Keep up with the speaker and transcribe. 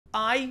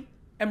I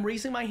am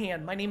raising my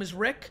hand. My name is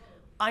Rick.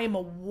 I am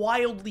a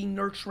wildly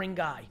nurturing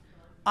guy.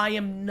 I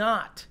am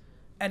not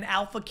an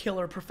alpha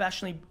killer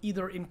professionally,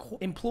 either in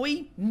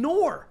employee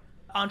nor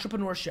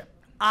entrepreneurship.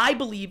 I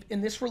believe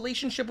in this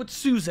relationship with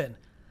Susan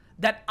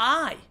that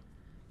I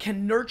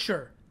can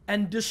nurture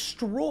and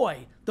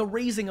destroy the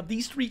raising of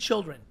these 3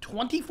 children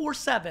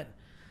 24/7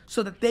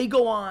 so that they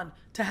go on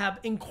to have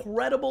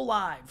incredible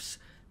lives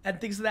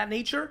and things of that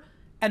nature.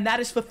 And that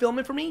is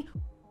fulfillment for me.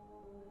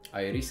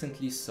 I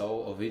recently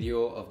saw a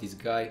video of this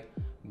guy,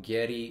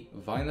 Gary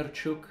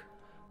Vaynerchuk,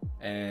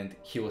 and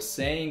he was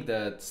saying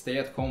that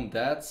stay-at-home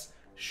dads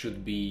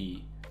should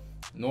be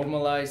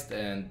normalized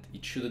and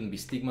it shouldn't be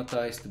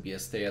stigmatized to be a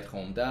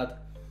stay-at-home dad.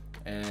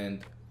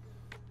 And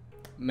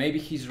maybe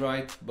he's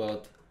right,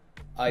 but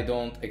I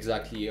don't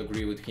exactly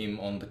agree with him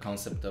on the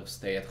concept of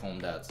stay-at-home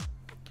dads.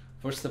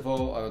 First of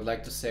all, I would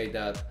like to say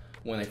that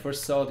when I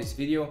first saw this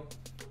video,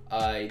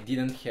 I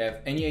didn't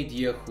have any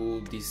idea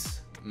who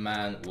this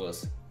man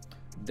was.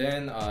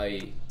 Then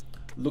I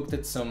looked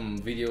at some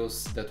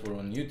videos that were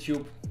on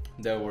YouTube.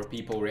 There were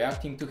people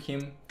reacting to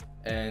him,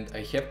 and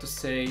I have to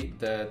say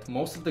that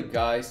most of the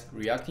guys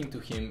reacting to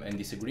him and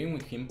disagreeing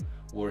with him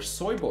were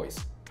soy boys.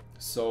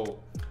 So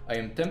I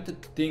am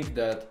tempted to think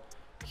that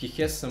he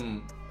has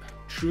some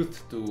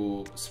truth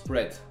to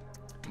spread,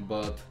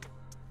 but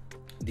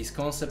this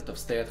concept of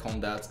stay-at-home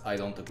dads I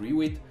don't agree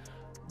with.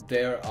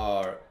 There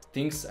are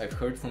things I've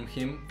heard from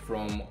him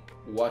from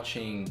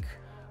watching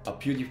a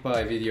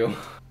PewDiePie video.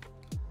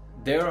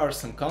 There are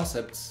some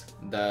concepts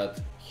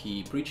that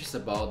he preaches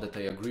about that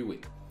I agree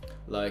with.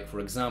 Like, for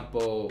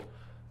example,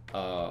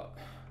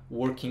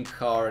 working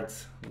hard,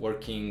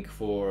 working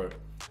for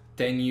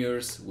 10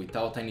 years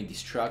without any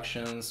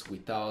distractions,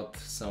 without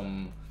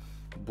some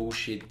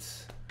bullshit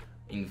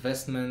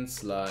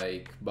investments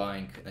like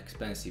buying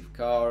expensive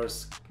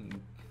cars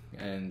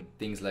and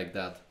things like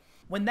that.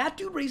 When that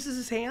dude raises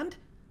his hand,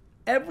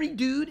 every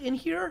dude in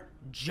here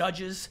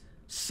judges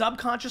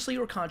subconsciously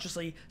or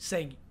consciously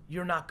saying,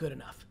 you're not good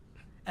enough.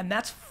 And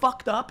that's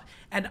fucked up,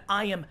 and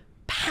I am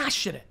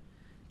passionate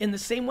in the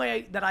same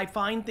way that I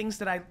find things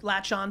that I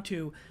latch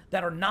onto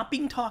that are not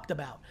being talked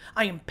about.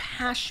 I am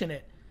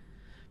passionate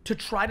to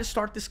try to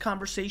start this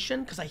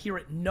conversation, because I hear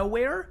it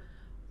nowhere,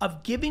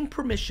 of giving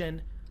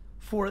permission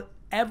for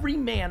every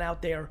man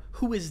out there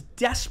who is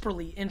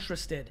desperately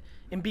interested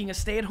in being a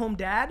stay-at-home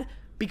dad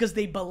because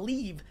they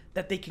believe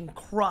that they can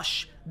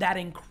crush that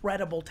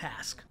incredible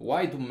task.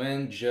 Why do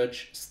men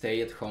judge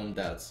stay-at-home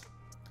dads?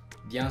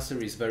 The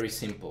answer is very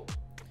simple.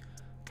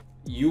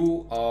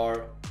 You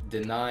are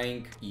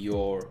denying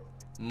your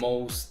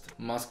most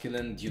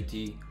masculine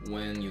duty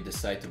when you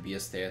decide to be a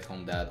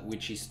stay-at-home dad,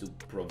 which is to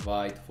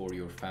provide for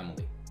your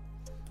family.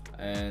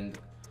 And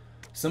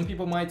some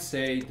people might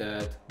say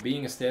that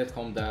being a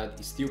stay-at-home dad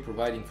is still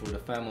providing for the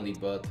family,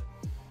 but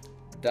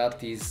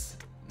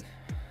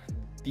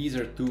these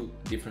are 2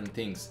 different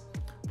things.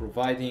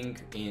 Providing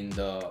in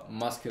the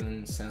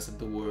masculine sense of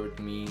the word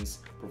means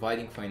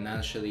providing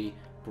financially,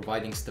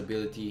 providing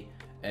stability,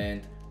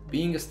 and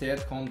being a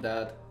stay-at-home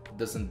dad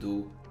doesn't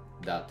do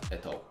that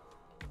at all.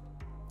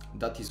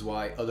 That is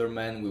why other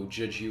men will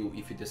judge you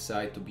if you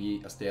decide to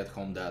be a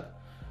stay-at-home dad.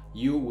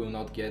 You will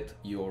not get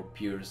your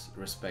peers'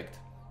 respect,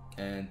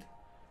 and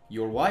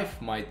your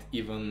wife might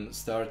even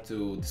start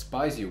to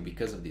despise you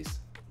because of this.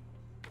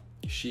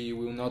 She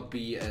will not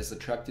be as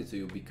attracted to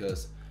you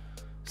because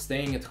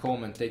staying at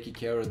home and taking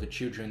care of the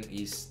children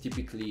is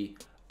typically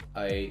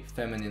a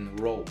feminine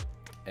role,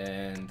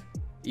 and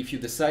if you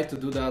decide to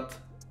do that,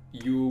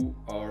 you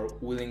are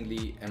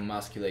willingly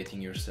emasculating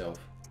yourself.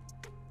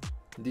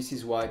 This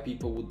is why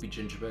people would be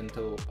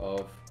judgmental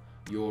of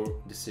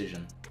your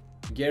decision.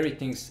 Gary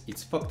thinks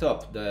it's fucked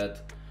up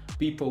that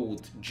people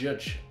would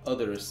judge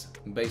others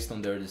based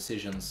on their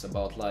decisions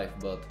about life,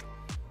 but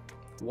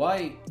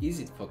why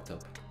is it fucked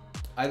up?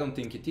 I don't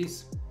think it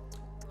is.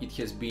 It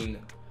has been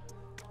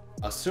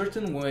a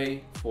certain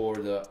way for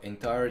the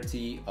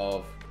entirety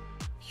of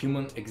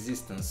human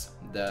existence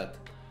that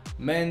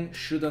men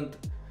shouldn't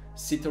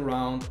sit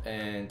around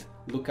and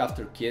look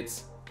after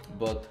kids,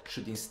 but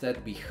should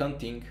instead be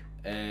hunting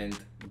and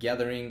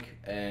gathering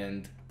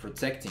and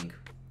protecting.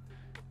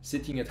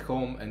 Sitting at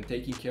home and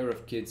taking care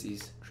of kids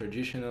is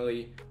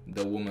traditionally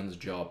the woman's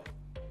job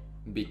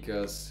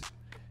because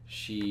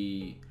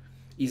she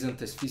isn't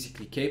as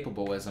physically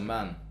capable as a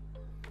man.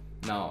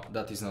 Now,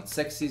 that is not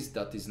sexist,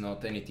 that is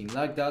not anything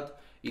like that,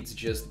 it's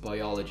just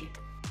biology.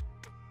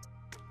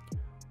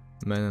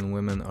 Men and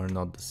women are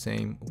not the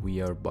same,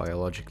 we are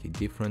biologically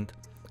different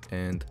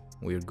and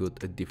we are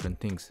good at different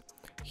things.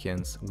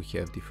 Hence, we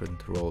have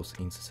different roles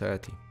in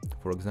society.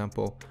 For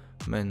example,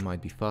 men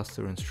might be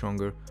faster and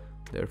stronger,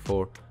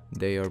 therefore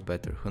they are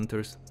better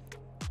hunters,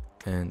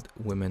 and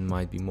women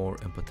might be more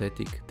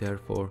empathetic,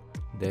 therefore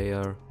they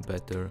are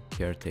better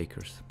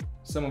caretakers.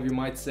 Some of you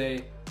might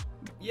say,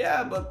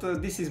 yeah, but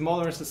this is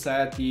modern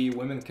society,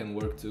 women can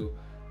work too.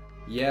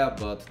 Yeah,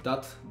 but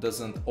that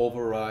doesn't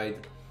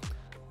override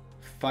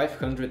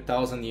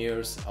 500,000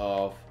 years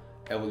of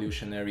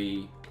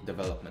evolutionary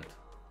development.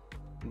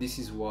 This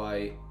is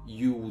why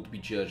you would be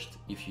judged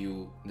if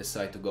you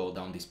decide to go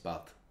down this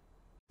path.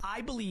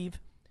 I believe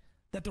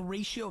that the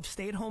ratio of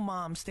stay-at-home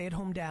moms,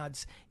 stay-at-home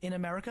dads in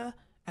America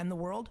and the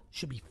world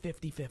should be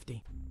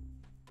 50-50.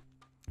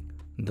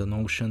 The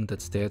notion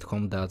that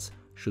stay-at-home dads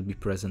should be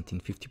present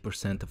in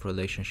 50% of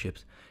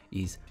relationships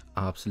is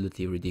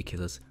absolutely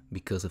ridiculous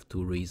because of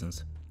two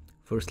reasons.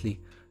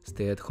 Firstly,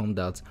 stay-at-home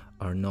dads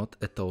are not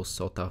at all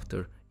sought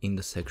after in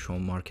the sexual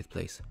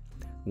marketplace.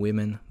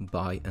 Women,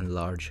 by and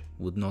large,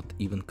 would not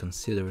even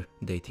consider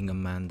dating a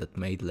man that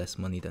made less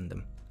money than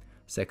them.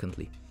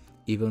 Secondly,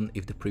 even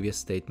if the previous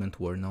statement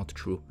were not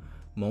true,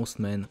 most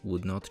men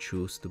would not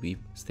choose to be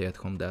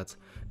stay-at-home dads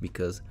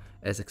because,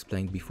 as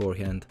explained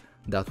beforehand,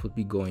 that would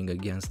be going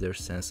against their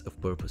sense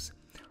of purpose,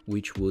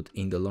 which would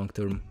in the long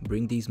term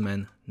bring these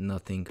men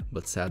nothing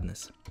but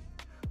sadness.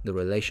 The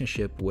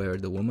relationship where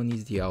the woman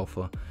is the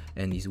alpha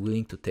and is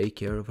willing to take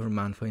care of her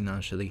man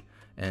financially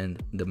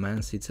and the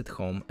man sits at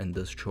home and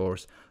does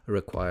chores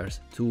requires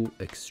two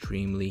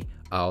extremely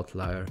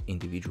outlier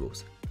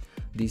individuals.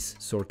 This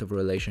sort of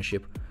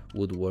relationship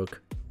would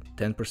work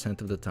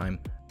 10% of the time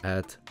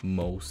at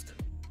most.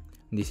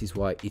 This is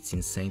why it's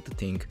insane to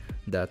think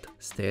that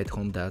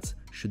stay-at-home dads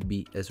should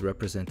be as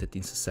represented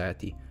in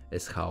society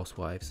as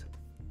housewives.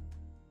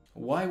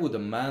 Why would a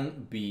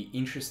man be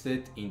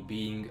interested in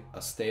being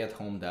a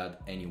stay-at-home dad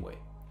anyway?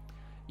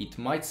 It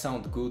might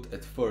sound good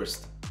at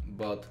first,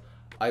 but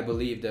I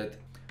believe that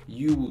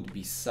you would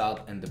be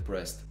sad and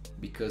depressed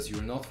because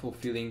you're not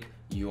fulfilling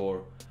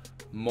your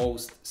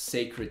most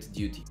sacred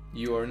duty.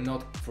 You are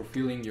not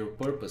fulfilling your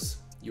purpose.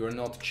 You are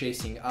not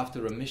chasing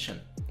after a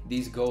mission.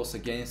 This goes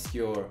against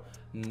your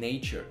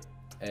nature,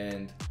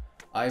 and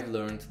I've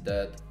learned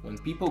that when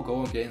people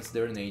go against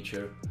their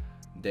nature,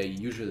 they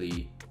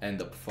usually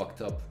end up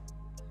fucked up.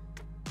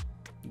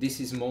 This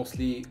is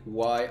mostly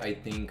why I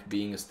think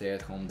being a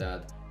stay-at-home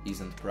dad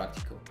isn't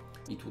practical.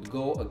 It would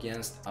go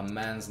against a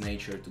man's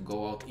nature to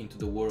go out into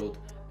the world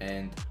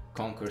and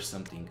conquer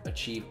something,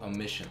 achieve a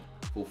mission,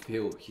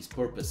 fulfill his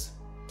purpose.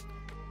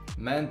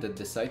 Men that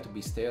decide to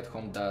be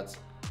stay-at-home dads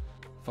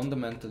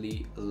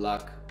fundamentally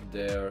lack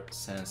their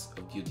sense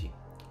of duty,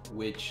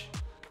 which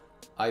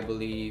I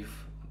believe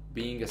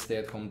being a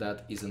stay-at-home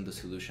dad isn't the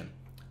solution.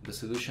 The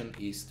solution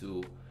is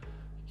to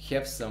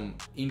have some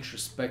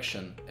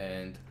introspection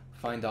and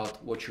find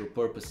out what your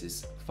purpose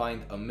is,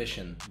 find a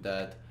mission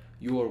that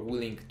you are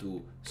willing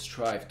to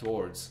strive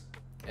towards,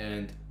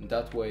 and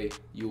that way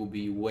you will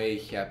be way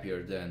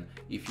happier than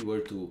if you were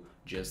to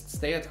just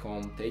stay at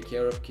home, take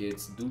care of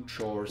kids, do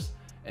chores,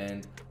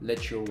 and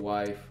let your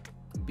wife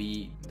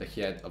be the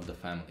head of the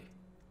family.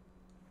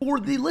 Or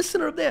the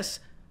listener of this,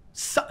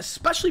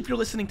 especially if you're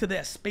listening to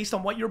this, based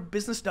on what your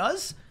business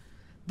does,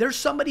 there's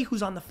somebody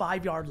who's on the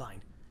 5-yard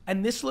line.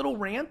 And this little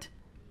rant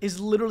is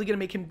literally gonna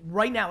make him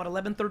right now at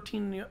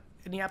 11:13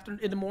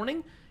 in the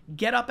morning,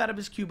 get up out of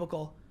his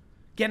cubicle,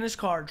 get in his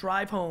car,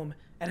 drive home,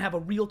 and have a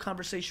real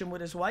conversation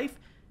with his wife,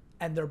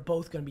 and they're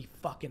both gonna be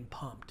fucking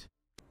pumped.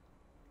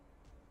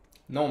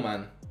 No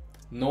man,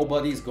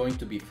 nobody's going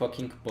to be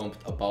fucking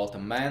pumped about a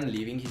man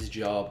leaving his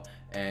job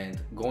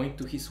and going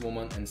to his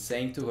woman and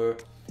saying to her,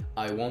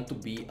 I want to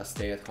be a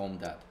stay-at-home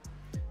dad.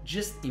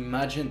 Just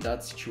imagine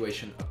that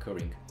situation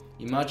occurring.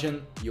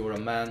 Imagine you're a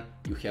man,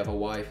 you have a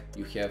wife,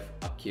 you have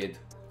a kid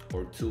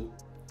or two,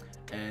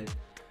 and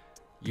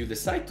you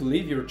decide to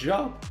leave your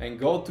job and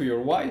go to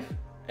your wife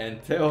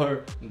and tell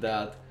her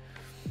that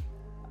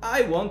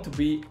I want to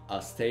be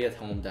a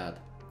stay-at-home dad.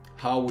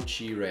 How would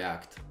she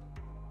react?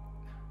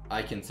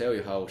 I can tell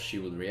you how she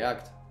would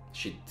react.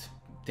 She'd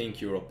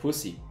think you're a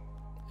pussy,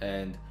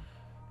 and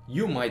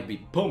you might be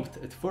pumped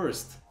at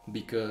first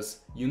because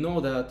you know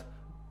that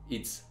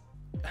it's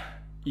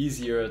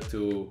easier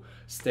to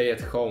stay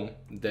at home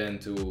than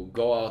to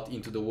go out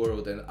into the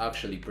world and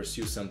actually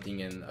pursue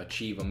something and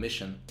achieve a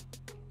mission.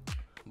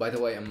 By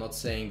the way, I'm not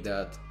saying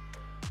that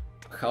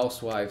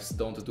housewives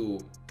don't do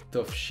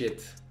tough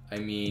shit. I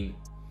mean,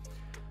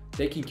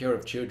 taking care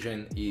of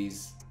children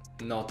is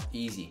not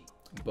easy,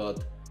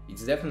 but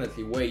it's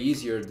definitely way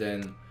easier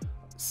than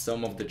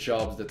some of the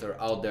jobs that are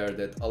out there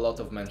that a lot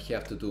of men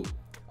have to do.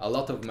 A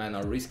lot of men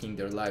are risking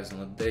their lives on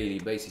a daily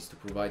basis to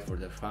provide for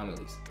their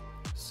families.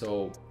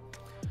 So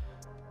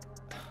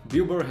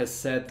Bill Burr has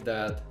said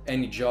that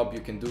any job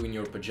you can do in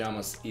your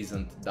pajamas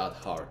isn't that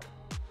hard.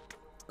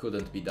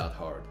 Couldn't be that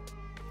hard.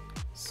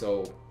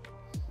 So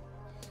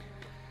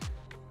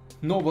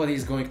nobody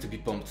is going to be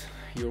pumped.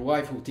 Your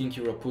wife will think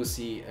you're a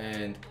pussy,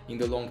 and in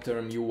the long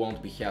term you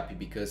won't be happy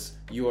because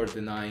you are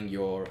denying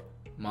your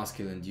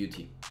masculine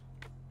duty.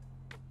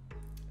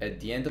 At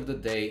the end of the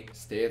day,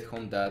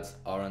 stay-at-home dads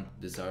aren't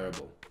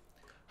desirable.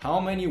 How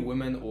many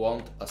women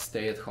want a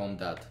stay-at-home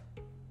dad?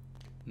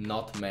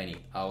 Not many,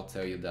 I'll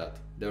tell you that.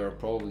 There are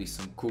probably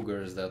some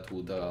cougars that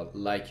would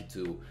like you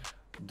to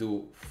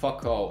do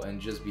fuck all and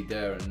just be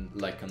there and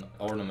like an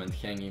ornament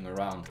hanging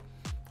around.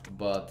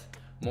 But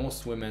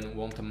most women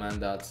want a man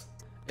that's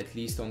at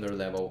least on their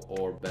level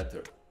or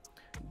better.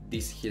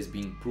 This has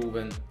been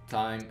proven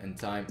time and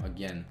time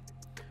again.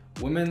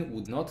 Women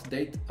would not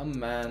date a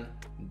man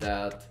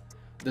that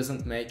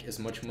doesn't make as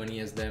much money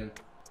as them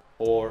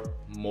or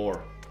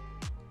more.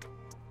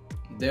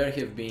 There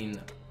have been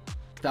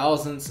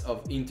thousands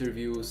of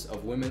interviews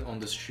of women on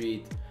the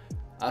street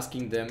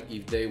asking them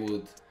if they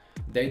would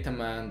date a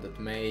man that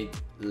made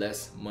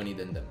less money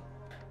than them.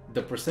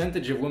 The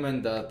percentage of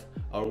women that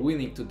are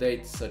willing to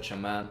date such a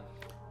man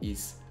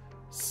is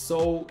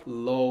so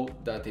low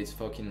that it's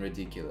fucking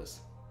ridiculous.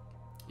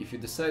 If you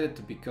decided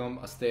to become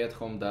a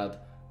stay-at-home dad,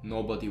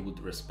 nobody would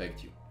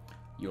respect you.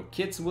 Your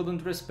kids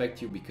wouldn't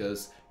respect you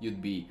because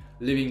you'd be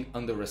living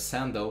under a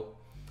sandal,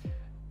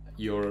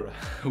 your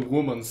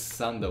woman's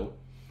sandal,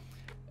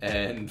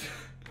 and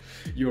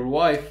your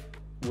wife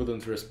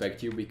wouldn't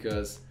respect you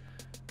because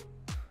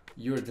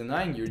you're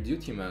denying your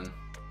duty, man.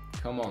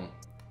 Come on,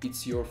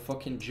 it's your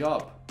fucking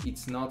job.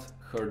 It's not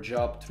her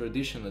job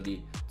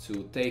traditionally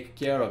to take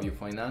care of you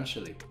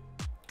financially.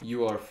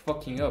 You are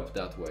fucking up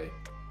that way.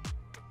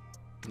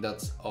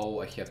 That's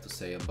all I have to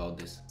say about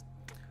this.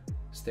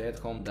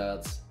 Stay-at-home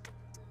dads,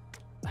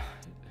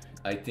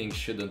 I think,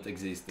 shouldn't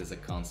exist as a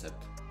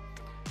concept.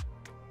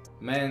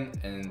 Men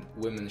and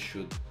women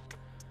should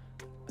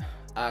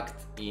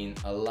act in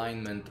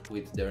alignment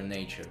with their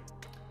nature.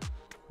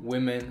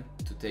 Women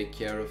to take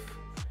care of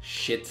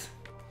shit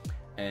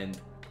and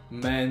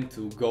men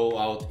to go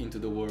out into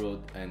the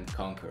world and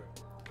conquer.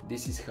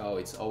 This is how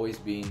it's always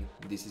been.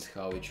 This is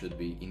how it should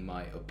be, in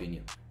my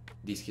opinion.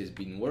 This has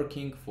been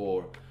working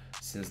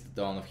since the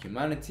dawn of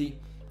humanity,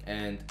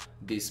 and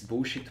this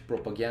bullshit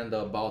propaganda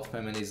about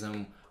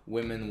feminism,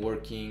 women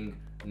working,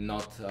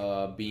 not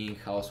being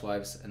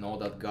housewives and all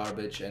that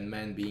garbage, and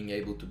men being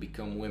able to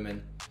become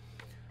women,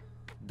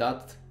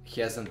 that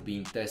hasn't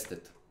been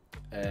tested.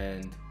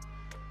 And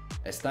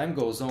as time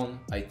goes on,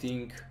 I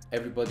think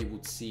everybody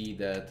would see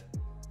that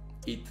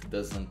it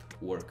doesn't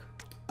work.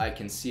 I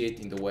can see it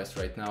in the West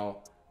right now.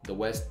 The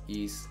West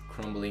is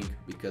crumbling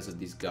because of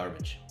this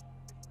garbage.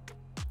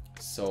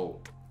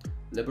 So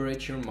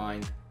liberate your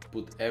mind,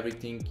 put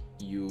everything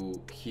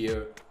you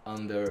hear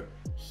under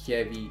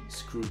heavy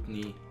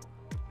scrutiny,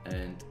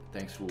 and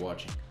thanks for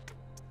watching.